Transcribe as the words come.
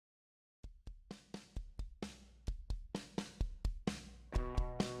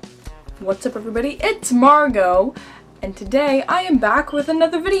What's up everybody, it's Margo, and today I am back with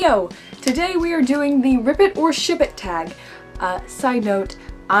another video. Today we are doing the Rip It or Ship It tag. Side note,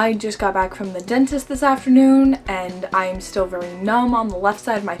 I just got back from the dentist this afternoon and I am still very numb on the left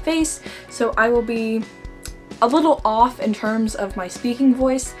side of my face, so I will be a little off in terms of my speaking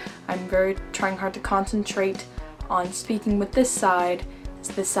voice. I'm trying hard to concentrate on speaking with this side, as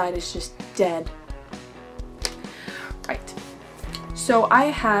this side is just dead. Right. So I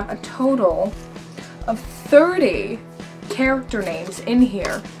have a total of 30 character names in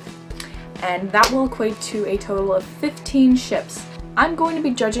here, and that will equate to a total of 15 ships. I'm going to be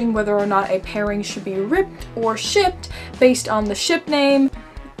judging whether or not a pairing should be ripped or shipped based on the ship name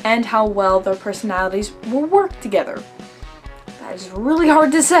and how well their personalities will work together. That is really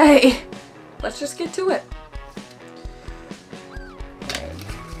hard to say. Let's just get to it. Right.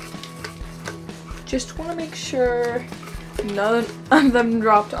 Just want to make sure none of them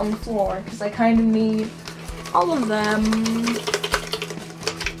dropped on the floor, because I kind of need all of them.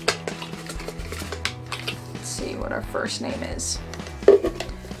 Let's see what our first name is.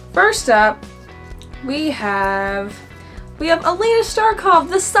 First up, we have Alina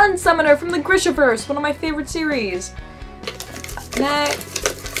Starkov, the Sun Summoner from the Grishaverse, one of my favorite series. Next,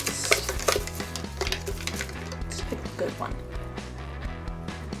 let's pick a good one.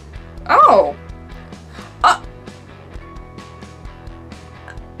 Oh!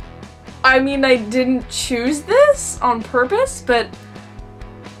 I mean, I didn't choose this on purpose, but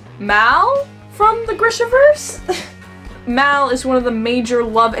Mal from the Grishaverse? Mal is one of the major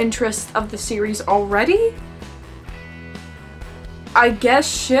love interests of the series already. I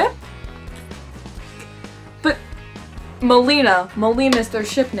guess ship? But Melina is their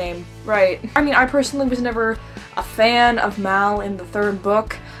ship name, right? I mean, I personally was never a fan of Mal in the third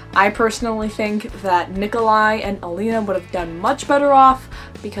book. I personally think that Nikolai and Alina would have done much better off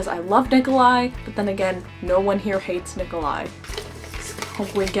because I love Nikolai, but then again, no one here hates Nikolai. So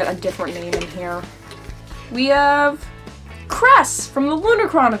hopefully get a different name in here. We have Cress from the Lunar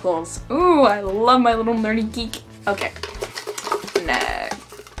Chronicles. Ooh, I love my little nerdy geek. Okay,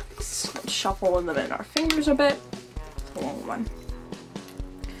 next. Let's shuffle them in our fingers a bit. It's a long one.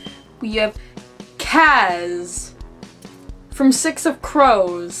 We have Kaz from Six of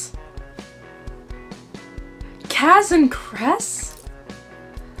Crows. Kaz and Cress?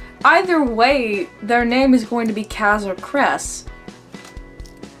 Either way, their name is going to be Kaz or Cress.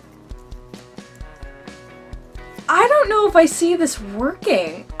 I don't know if I see this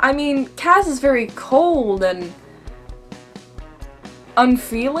working. I mean, Kaz is very cold and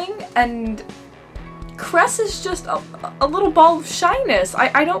unfeeling, and Cress is just a little ball of shyness.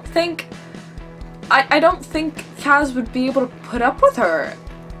 I don't think Kaz would be able to put up with her.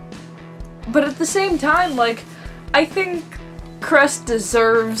 But at the same time, like, I think Cress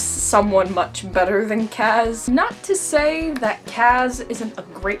deserves someone much better than Kaz. Not to say that Kaz isn't a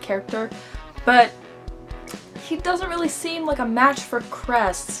great character, but he doesn't really seem like a match for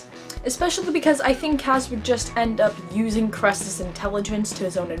Cress. Especially because I think Kaz would just end up using Cress's intelligence to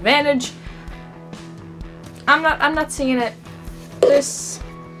his own advantage. I'm not seeing it. This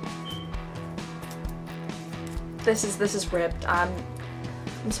is ripped. I'm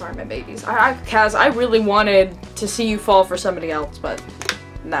sorry, my babies. Kaz, I really wanted to see you fall for somebody else, but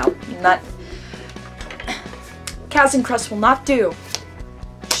no, not. Kaz and Cress will not do.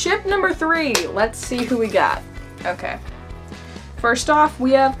 Ship number 3. Let's see who we got. Okay. First off,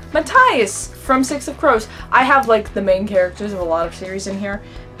 we have Matthias from Six of Crows. I have, like, the main characters of a lot of series in here,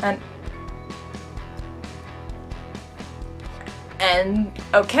 and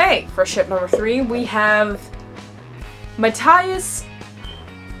okay, for ship number 3, we have Matthias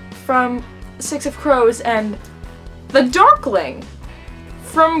from Six of Crows and the Darkling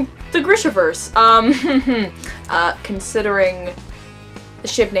from the Grishaverse. Considering the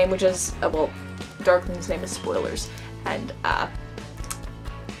ship name, which is, well, Darkling's name is spoilers, and I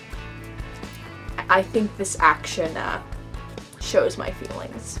think this action shows my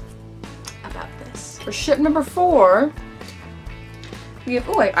feelings about this. For ship number 4, we have,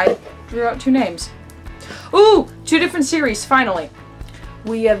 oh, I drew out 2 names. Ooh, 2 different series, finally.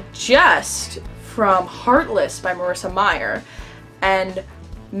 We have Jest from Heartless by Marissa Meyer and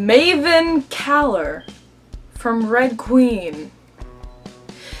Maven Caller from Red Queen.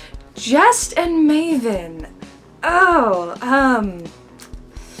 Jest and Maven. Oh,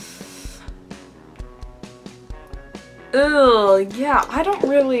 ugh, yeah, I don't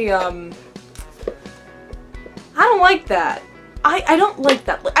really, I don't like that. I don't like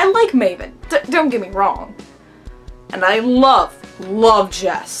that. I like Maven, don't get me wrong. And I love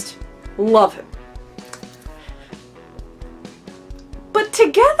Jest. Love him. But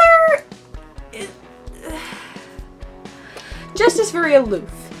together, Jess is very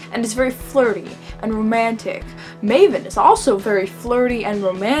aloof and is very flirty and romantic. Maven is also very flirty and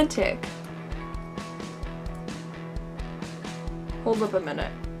romantic. Hold up a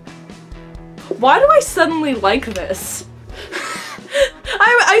minute. Why do I suddenly like this?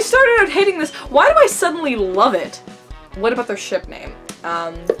 I started out hating this. Why do I suddenly love it? What about their ship name?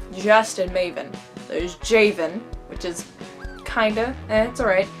 Just and Maven. There's Javen, which is kinda, it's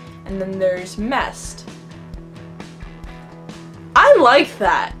alright. And then there's Mest. I like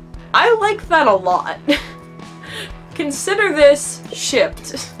that. I like that a lot. Consider this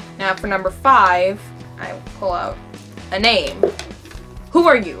shipped. Now for number 5, I will pull out a name. Who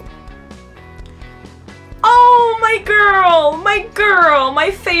are you? Oh, my girl,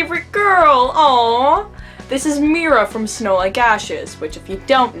 my favorite girl. Aww. This is Mira from Snow Like Ashes, which if you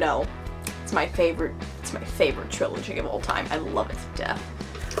don't know, it's my favorite trilogy of all time. I love it to death.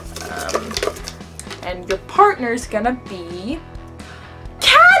 And your partner's gonna be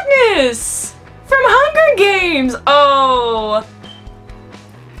Katniss from Hunger Games. Oh.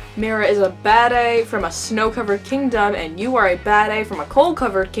 Mira is a badae from a snow-covered kingdom, and you are a badae from a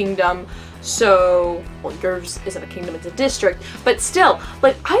cold-covered kingdom. So, well, yours isn't a kingdom, it's a district, but still,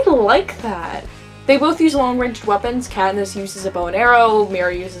 like, I like that. They both use long-ranged weapons. Katniss uses a bow and arrow,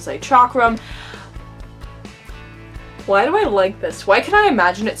 Mira uses a chakram. Why do I like this? Why can I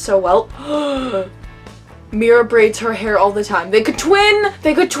imagine it so well? Mira braids her hair all the time. They could twin!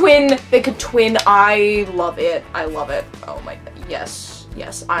 They could twin! They could twin! I love it. I love it. Oh my god. Yes.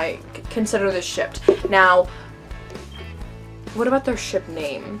 Yes, I consider this shipped. Now, what about their ship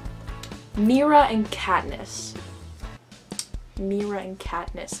name? Mira and Katniss. Mira and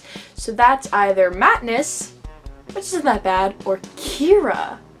Katniss. So that's either Matniss, which isn't that bad, or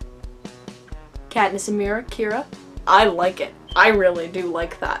Kira. Katniss and Mira, Kira. I like it. I really do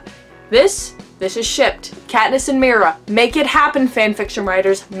like that. This is shipped. Katniss and Mira. Make it happen, fanfiction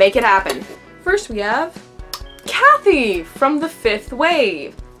writers. Make it happen. First we have Kathy from the 5th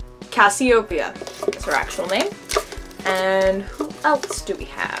Wave. Cassiopeia is her actual name. And who else do we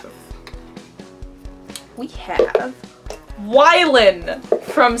have? We have Wylan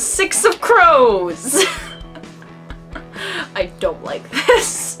from 6 of Crows. I don't like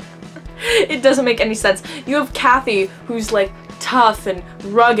this. It doesn't make any sense. You have Kathy, who's like tough and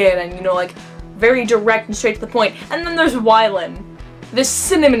rugged and, you know, like very direct and straight to the point. And then there's Wylan, this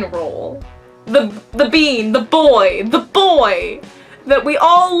cinnamon roll. The bean, the boy that we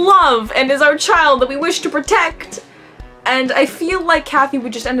all love and is our child that we wish to protect. And I feel like Kathy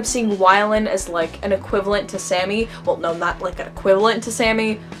would just end up seeing Wylan as like an equivalent to Sammy. Well, no, not like an equivalent to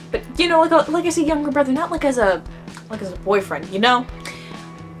Sammy, but you know, like as a younger brother, not like as a boyfriend, you know?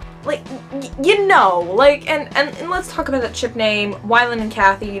 Like, you know, like, and let's talk about that ship name. Wylan and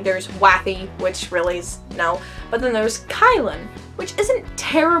Kathy, there's Wathy, which really is no, but then there's Kylan, which isn't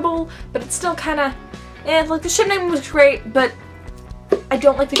terrible, but it's still kind of, like the ship name was great, but I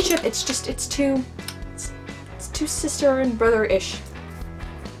don't like the ship. It's just, it's too sister and brother-ish.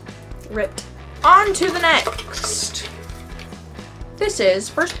 Ripped. On to the next. This is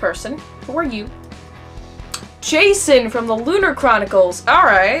first person. Who are you? Jason from the Lunar Chronicles.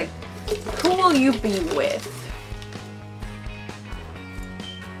 Alright. Who will you be with?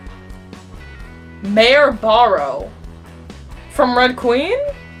 Mayor Barrow from Red Queen?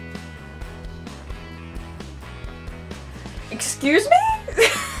 Excuse me?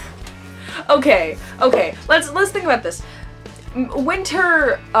 Okay, let's think about this.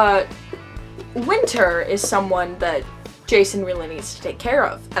 Winter is someone that Jason really needs to take care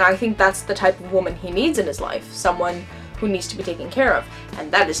of, and I think that's the type of woman he needs in his life, someone who needs to be taken care of, and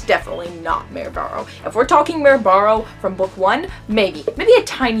that is definitely not Mayor Barrow. If we're talking Mayor Barrow from book 1, maybe a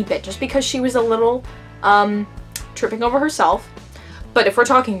tiny bit, just because she was a little, tripping over herself, but if we're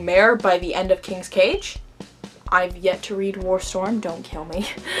talking Mayor by the end of King's Cage, I've yet to read Warstorm, don't kill me.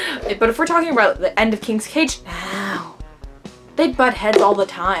 But if we're talking about the end of King's Cage, now, they'd butt heads all the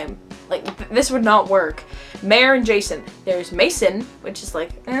time. Like, this would not work. Mayor and Jason. There's Mason, which is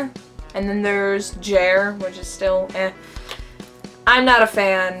like, eh. And then there's Jer, which is still, eh. I'm not a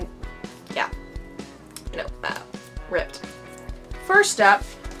fan. Yeah. No, ripped. First up,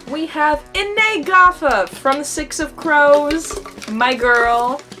 we have Ine Gaffa from the 6 of Crows. My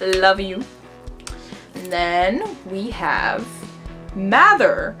girl, love you. And then we have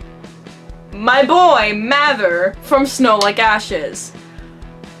Mather, my boy Mather from Snow Like Ashes.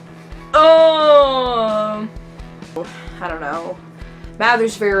 Oh, I don't know.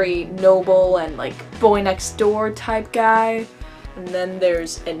 Mather's very noble and like boy next door type guy. And then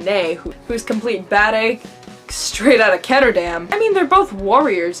there's Ine, who's complete badass, straight out of Ketterdam. I mean, they're both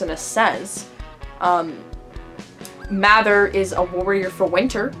warriors in a sense. Mather is a warrior for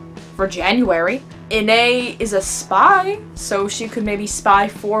winter, for January. Ine is a spy, so she could maybe spy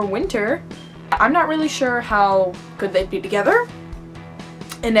for winter. I'm not really sure how good they'd be together.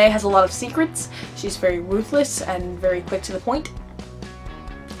 Ine has a lot of secrets. She's very ruthless and very quick to the point.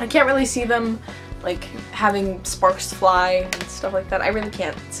 I can't really see them like having sparks fly and stuff like that. I really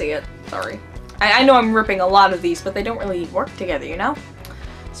can't see it. Sorry. I know I'm ripping a lot of these, but they don't really work together, you know?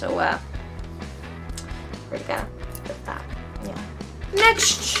 So, we're gonna put that. Yeah.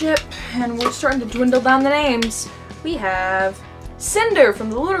 Next ship, and we're starting to dwindle down the names. We have Cinder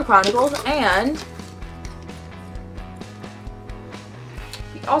from the Lunar Chronicles, and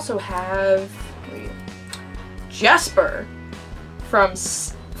we also have Jesper from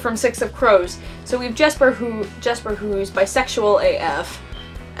Six of Crows. So we have Jesper who's bisexual AF,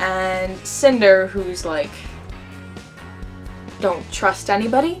 and Cinder who's like don't trust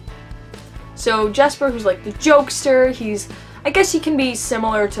anybody. So Jesper who's like the jokester, I guess he can be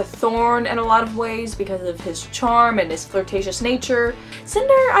similar to Thorn in a lot of ways because of his charm and his flirtatious nature.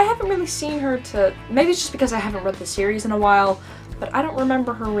 Cinder, I haven't really seen her maybe it's just because I haven't read the series in a while, but I don't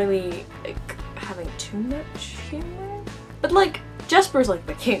remember her really like having too much humor. But like, Jesper's like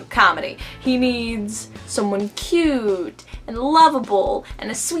the king of comedy. He needs someone cute and lovable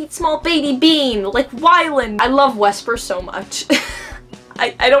and a sweet small baby bean like Wyland. I love Wesper so much.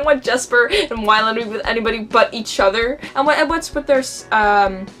 I don't want Jesper and Wyland to be with anybody but each other. And what's with their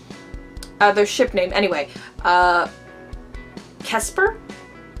ship name anyway? Kesper?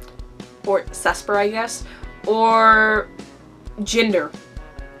 Or Cesper, I guess? Or Jinder.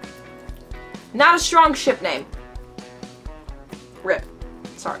 Not a strong ship name. Rip.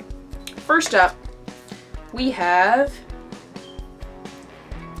 Sorry. First up, we have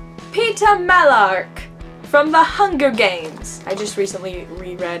Peter Mellark from The Hunger Games. I just recently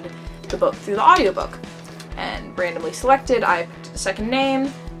reread the book through the audiobook and randomly selected. I picked a second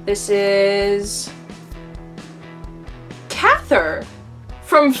name. This is Cather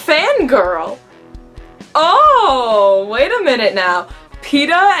from Fangirl. Oh, wait a minute now.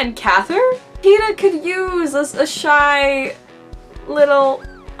 Peeta and Cather? Peeta could use a shy little,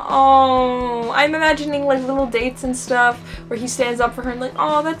 oh, I'm imagining like little dates and stuff where he stands up for her and like,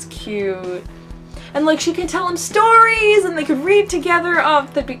 oh, that's cute. And like she can tell him stories and they could read together. Oh,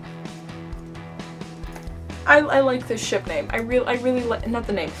 that'd be, I like this ship name. I really like, not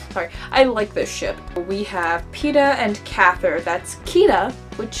the name, sorry. I like this ship. We have Peeta and Cather. That's Kita,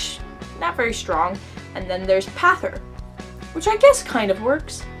 which not very strong. And then there's Pather, which I guess kind of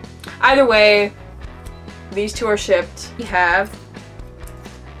works. Either way, these two are shipped. We have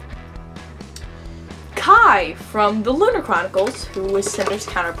Kai from the Lunar Chronicles, who is Cinder's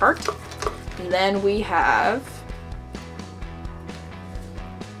counterpart. And then we have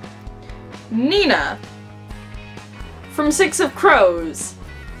Nina from Six of Crows.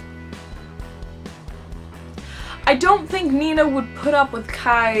 I don't think Nina would put up with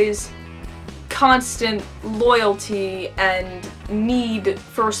Kai's constant loyalty and need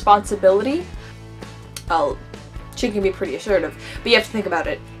for responsibility. Well, she can be pretty assertive, but you have to think about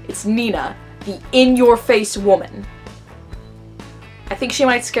it. It's Nina, the in-your-face woman. I think she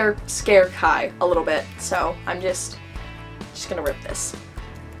might scare Kai a little bit, so I'm just gonna rip this.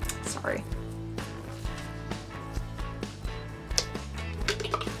 Sorry.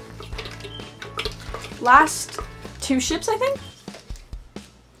 Last two ships, I think?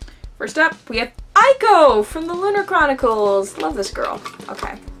 First up, we have Aiko from the Lunar Chronicles. Love this girl.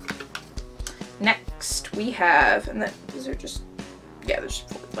 Okay. Next, we have, and then these are just, yeah, there's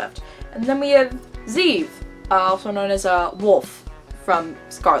 4 left. And then we have Zeev, also known as Wolf from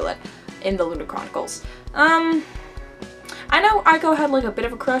Scarlet in the Lunar Chronicles. I know Aiko had like a bit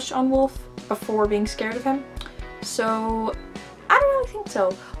of a crush on Wolf before being scared of him, so I don't really think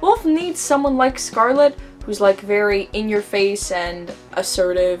so. Wolf needs someone like Scarlet who's like very in your face and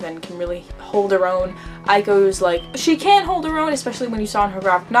assertive and can really hold her own. Aiko's like, she can hold her own, especially when you saw in her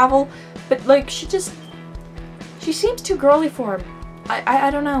graphic novel, but like she seems too girly for him.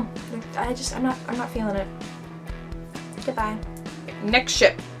 I don't know. I'm not feeling it. Goodbye. Next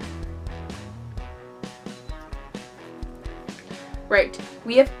ship. Right.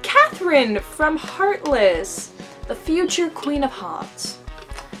 We have Catherine from Heartless, the future Queen of Hearts.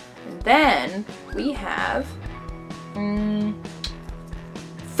 And then we have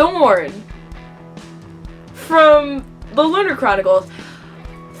Thorn from the Lunar Chronicles.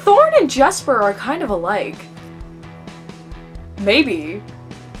 Thorn and Jesper are kind of alike. Maybe.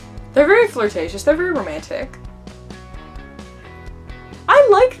 They're very flirtatious. They're very romantic. I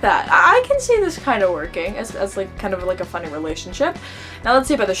like that. I can see this kind of working as like kind of like a funny relationship. Now let's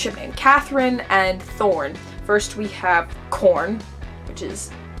see about the ship name. Catherine and Thorn. First we have Corn, which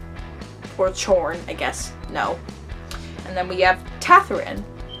is, or Chorn, I guess, no. And then we have Tatharin.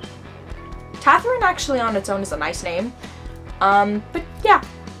 Tatharin actually on its own is a nice name. But yeah.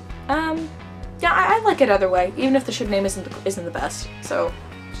 Yeah, I like it either way, even if the ship name isn't the best. So,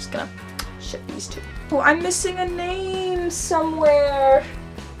 just gonna ship these two. Oh, I'm missing a name somewhere.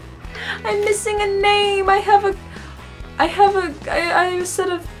 I'm missing a name. I have a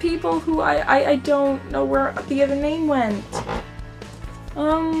set of people who I don't know where the other name went.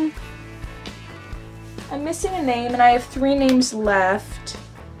 I'm missing a name and I have 3 names left.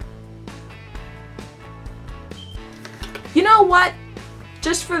 You know what?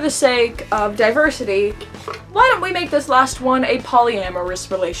 Just for the sake of diversity, why don't we make this last one a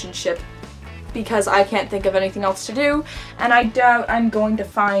polyamorous relationship? Because I can't think of anything else to do, and I doubt I'm going to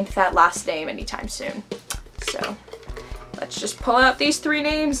find that last name anytime soon. So, let's just pull out these 3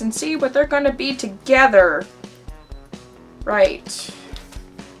 names and see what they're gonna be together. Right.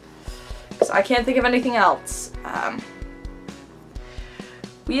 Because I can't think of anything else.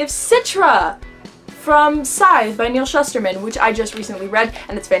 We have Citra from Scythe by Neil Shusterman, which I just recently read,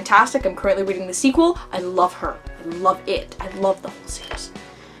 and it's fantastic. I'm currently reading the sequel. I love her. I love it. I love the whole series.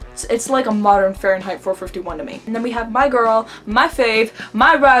 It's like a modern Fahrenheit 451 to me. And then we have my girl, my fave,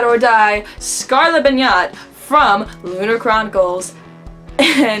 my ride or die, Scarlet Banyat from Lunar Chronicles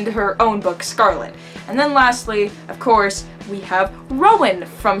and her own book, Scarlet. And then lastly, of course, we have Rowan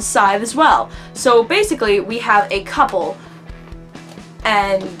from Scythe as well. So basically, we have a couple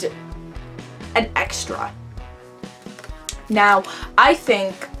and an extra. Now, I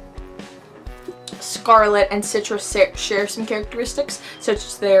think Scarlet and Citra share some characteristics, such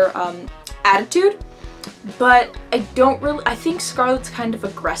as their attitude, but I think Scarlet's kind of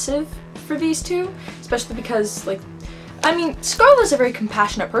aggressive for these two, especially because, like, I mean, Scarlet's a very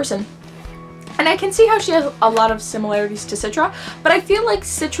compassionate person, and I can see how she has a lot of similarities to Citra, but I feel like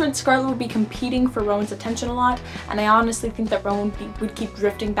Citra and Scarlet would be competing for Rowan's attention a lot, and I honestly think that Rowan would keep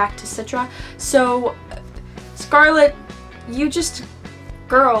drifting back to Citra. So, Scarlet, you just,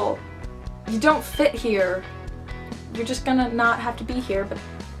 girl, you don't fit here. You're just gonna not have to be here, but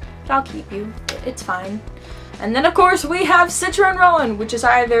I'll keep you. It's fine. And then, of course, we have Citra and Rowan, which is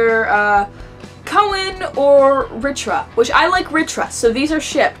either Cohen or Ritra, which I like Ritra, so these are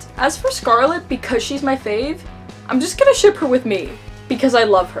shipped. As for Scarlet, because she's my fave, I'm just gonna ship her with me, because I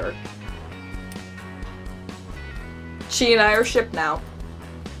love her. She and I are shipped now.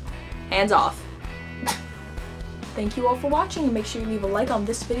 Hands off. Thank you all for watching, and make sure you leave a like on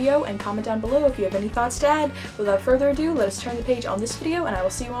this video and comment down below if you have any thoughts to add. Without further ado, let us turn the page on this video, and I will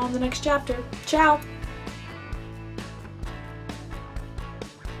see you all in the next chapter. Ciao!